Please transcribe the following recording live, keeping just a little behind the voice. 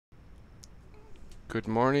Good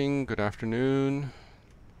morning, good afternoon.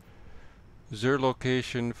 Zur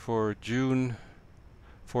location for June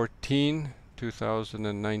 14,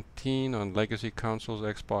 2019 on Legacy consoles,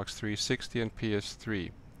 Xbox 360 and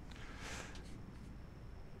PS3.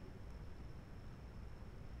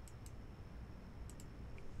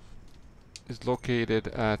 Is located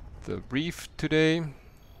at the Reef today.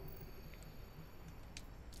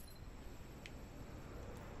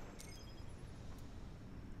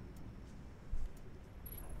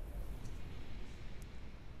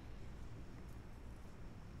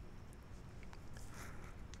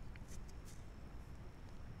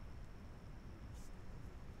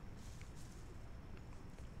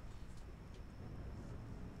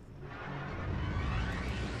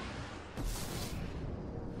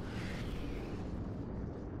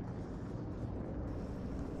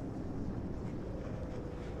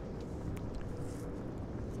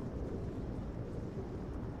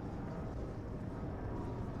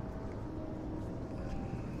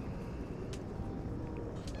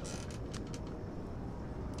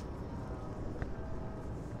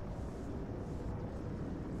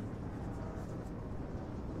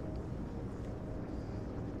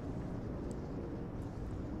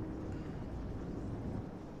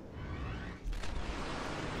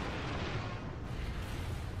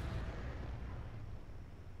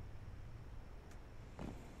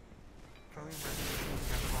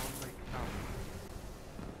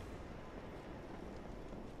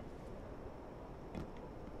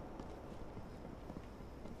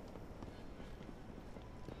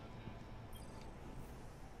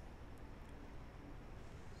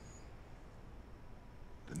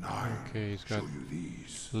 Okay, he's got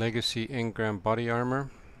Legacy Engram body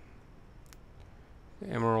armor,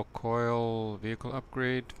 Emerald Coil vehicle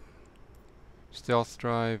upgrade, Stealth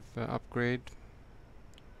Drive upgrade,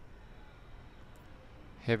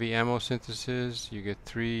 Heavy Ammo Synthesis. You get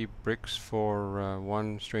 3 bricks for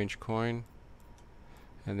 1 strange coin,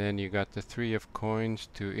 and then you got the 3 of coins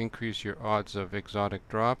to increase your odds of exotic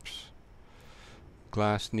drops.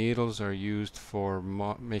 Glass needles are used for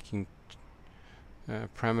making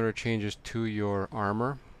parameter changes to your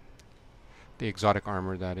armor, the exotic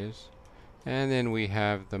armor that is. And then we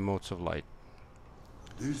have the motes of light.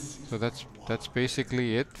 So that's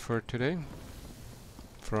basically it for today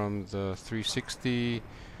from the 360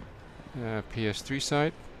 PS3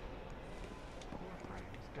 side.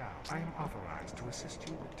 I am authorized to assist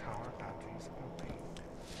you with tower boundaries only.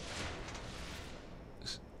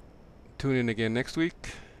 Tune in again next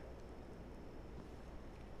week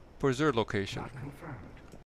for Zur location. Not confirmed.